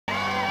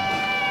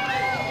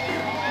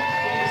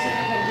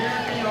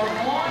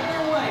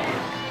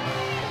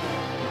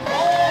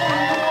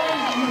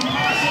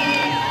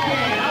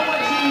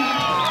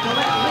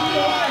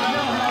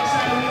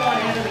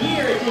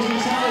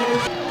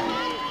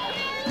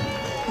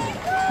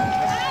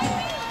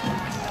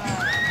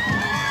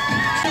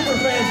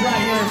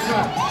there in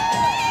front. I'm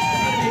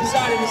going to be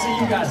excited to see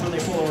you guys when they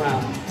pull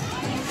around.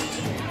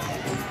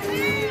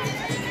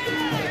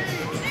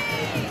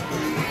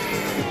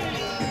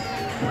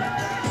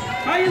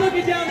 How you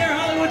looking down there,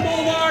 Hollywood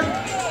Boulevard?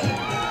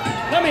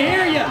 Let me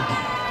hear you.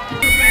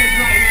 Fans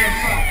right here in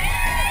front.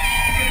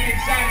 I'm going to be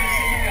excited to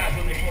see you guys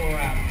when they pull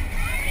around.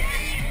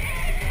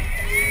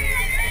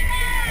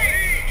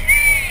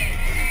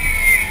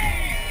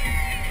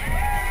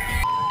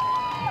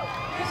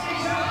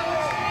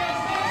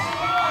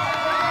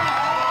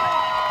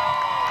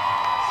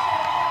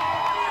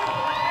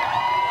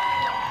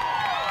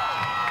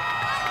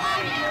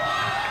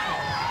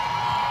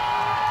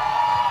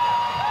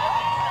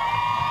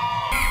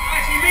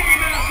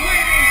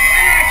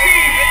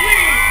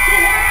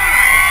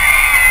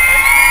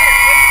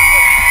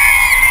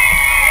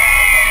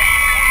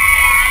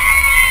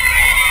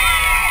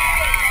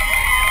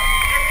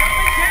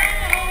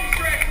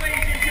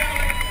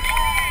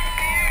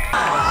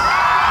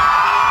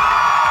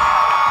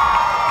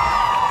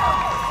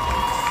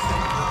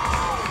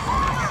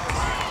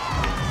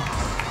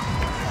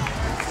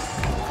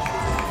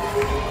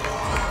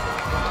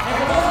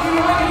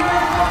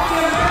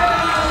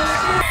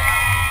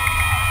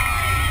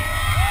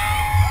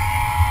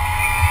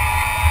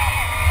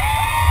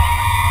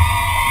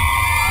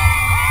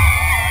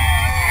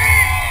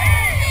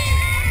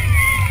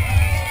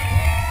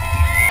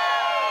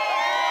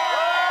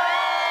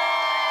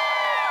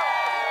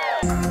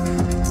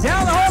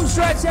 Down the home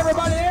stretch,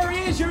 everybody. There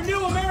he is, your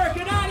new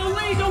American Idol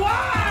lead,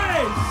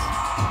 DeWyze!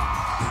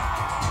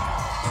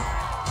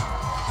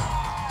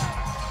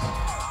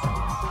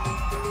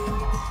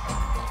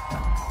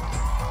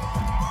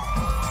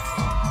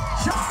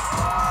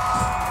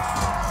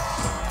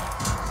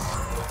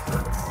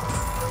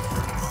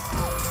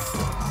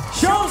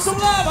 Show him some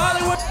love,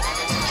 Hollywood!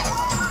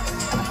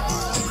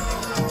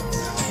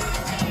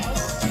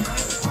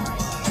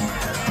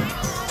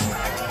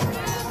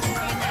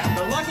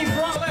 Lucky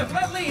front left.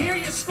 Let me hear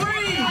you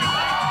scream.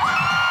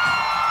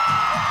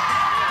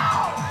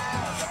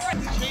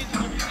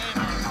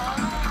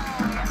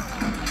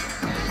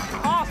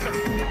 Awesome.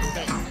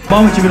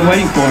 Moment you've been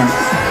waiting for.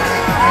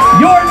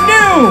 Your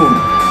new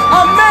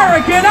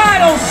American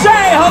Idol.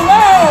 Say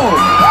hello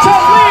to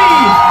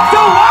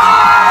DeWyze.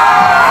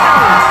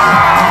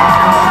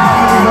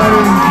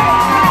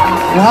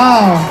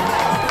 Wow.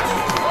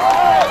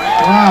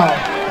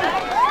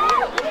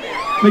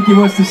 Mickey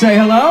wants to say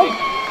hello.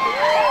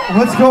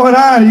 What's going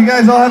on? You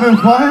guys all having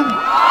fun?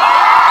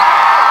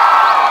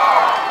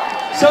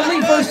 So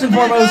Lee, first and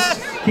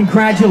foremost,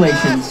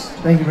 congratulations.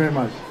 Thank you very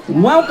much.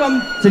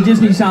 Welcome to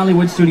Disney's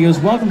Hollywood Studios.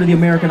 Welcome to the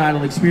American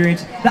Idol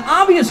experience. The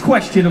obvious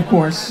question, of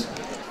course,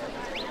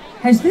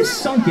 has this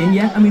sunk in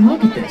yet? I mean,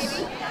 look at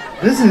this.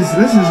 This is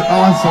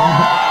awesome.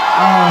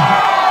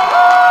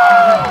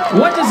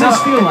 What does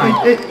this feel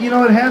like? It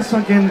has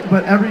sunk in,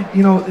 but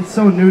it's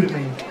so new to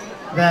me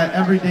that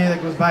every day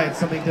that goes by, it's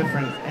something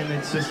different, and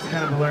it's just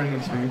kind of a learning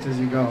experience as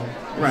you go.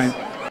 Right.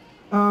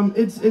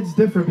 It's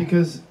different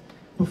because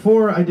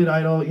before I did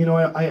Idol,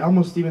 I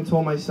almost even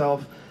told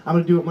myself, I'm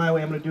going to do it my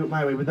way, I'm going to do it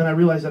my way. But then I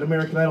realized that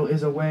American Idol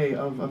is a way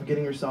of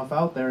getting yourself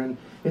out there, and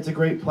it's a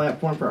great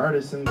platform for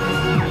artists. And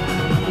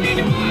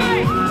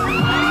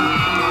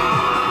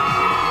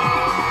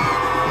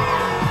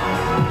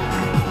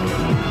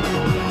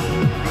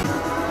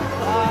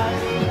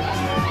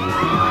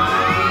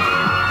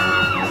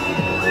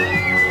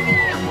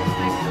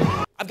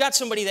I've got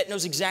somebody that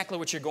knows exactly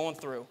what you're going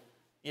through.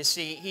 You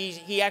see,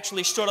 he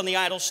actually stood on the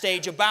Idol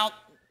stage about a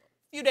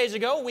few days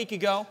ago, a week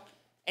ago,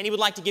 and he would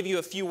like to give you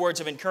a few words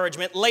of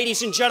encouragement.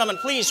 Ladies and gentlemen,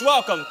 please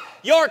welcome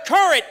your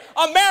current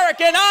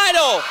American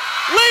Idol,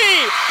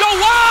 Lee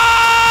DeWyze!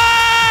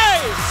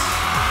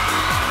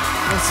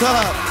 what's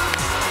up?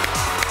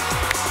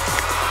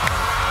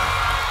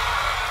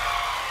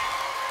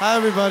 Hi,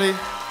 everybody.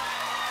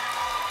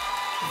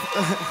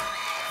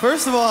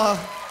 First of all,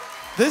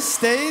 this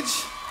stage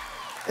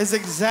is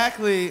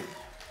exactly,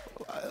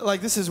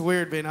 like, this is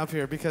weird being up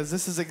here because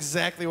this is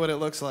exactly what it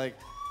looks like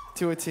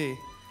to a T.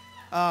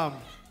 Well,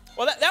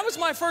 that was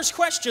my first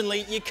question,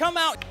 Lee. You come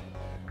out.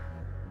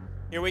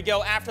 Here we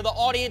go. After the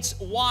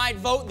audience-wide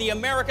vote, the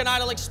American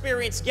Idol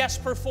Experience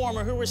guest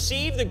performer who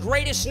received the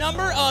greatest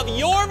number of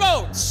your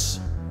votes.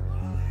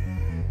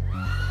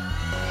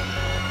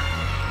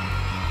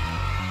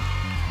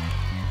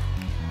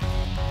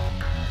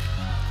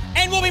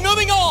 And we'll be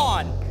moving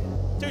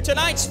on to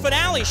tonight's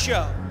finale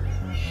show.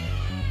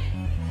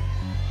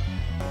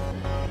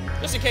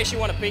 Just in case you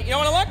want to peek. You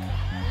don't want to look?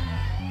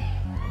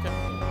 Okay.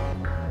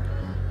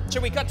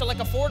 Should we cut to like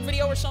a Ford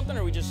video or something,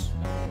 or we just...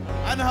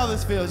 I know how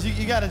this feels.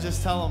 You gotta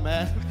just tell them,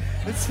 man.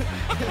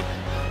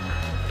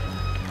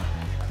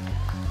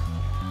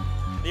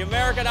 The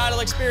American Idol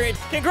Experience.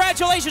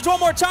 Congratulations one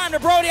more time to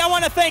Brody. I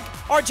want to thank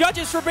our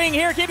judges for being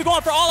here. Keep it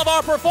going for all of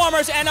our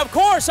performers. And of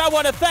course, I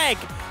want to thank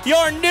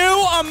your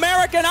new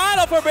American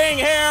Idol for being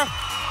here,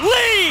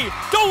 Lee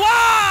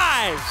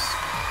DeWyze.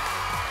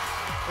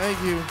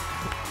 Thank you.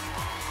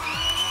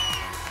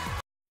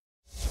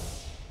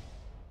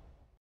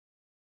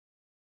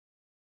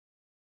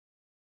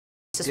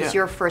 This was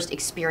your first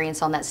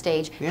experience on that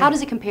stage. Yeah. How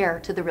does it compare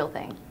to the real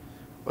thing?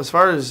 As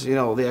far as, you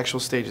know, the actual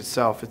stage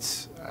itself,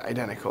 it's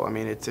identical. I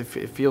mean, it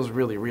feels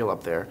really real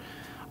up there.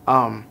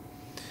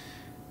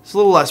 It's a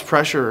little less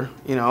pressure,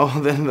 you know,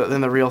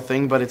 than the real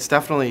thing, but it's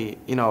definitely,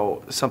 you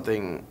know,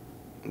 something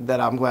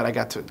that I'm glad I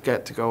get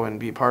to go and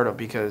be a part of,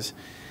 because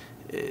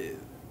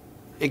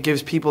it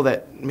gives people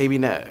that maybe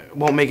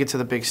won't make it to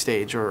the big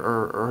stage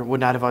or would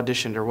not have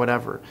auditioned or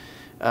whatever,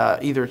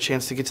 either a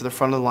chance to get to the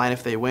front of the line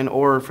if they win,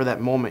 or for that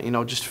moment, you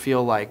know, just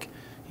feel like,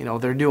 you know,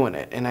 they're doing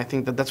it. And I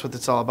think that that's what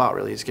it's all about,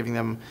 really, is giving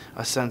them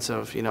a sense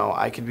of, you know,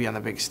 I could be on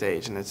the big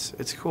stage, and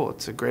it's cool.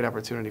 It's a great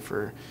opportunity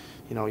for,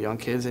 you know, young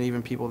kids and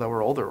even people that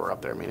were older were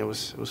up there. I mean, it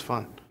was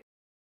fun.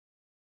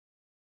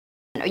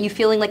 Are you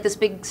feeling like this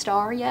big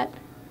star yet?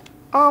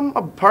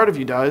 A part of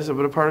you does,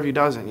 but a part of you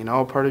doesn't. You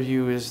know, a part of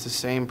you is the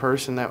same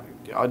person that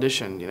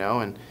auditioned. You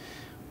know,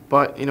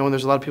 but you know, when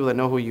there's a lot of people that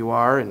know who you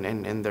are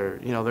and they're,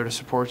 you know, there to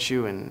support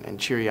you and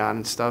cheer you on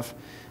and stuff,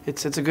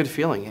 it's a good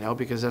feeling. You know,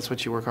 because that's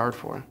what you work hard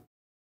for.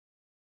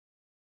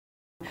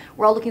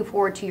 We're all looking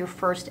forward to your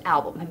first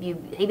album. Have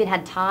you even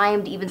had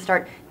time to even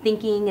start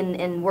thinking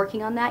and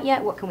working on that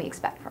yet? What can we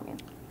expect from you?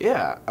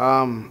 Yeah,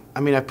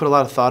 I mean, I put a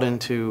lot of thought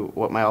into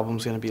what my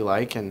album's going to be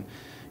like, and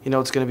you know,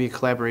 it's going to be a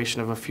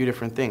collaboration of a few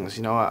different things.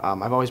 You know,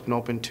 I've always been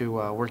open to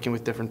working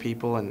with different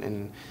people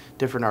and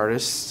different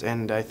artists,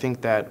 and I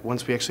think that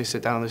once we actually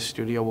sit down in the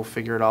studio, we'll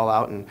figure it all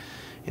out. And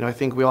you know, I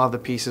think we all have the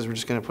pieces. We're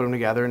just going to put them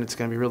together, and it's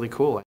going to be really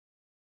cool.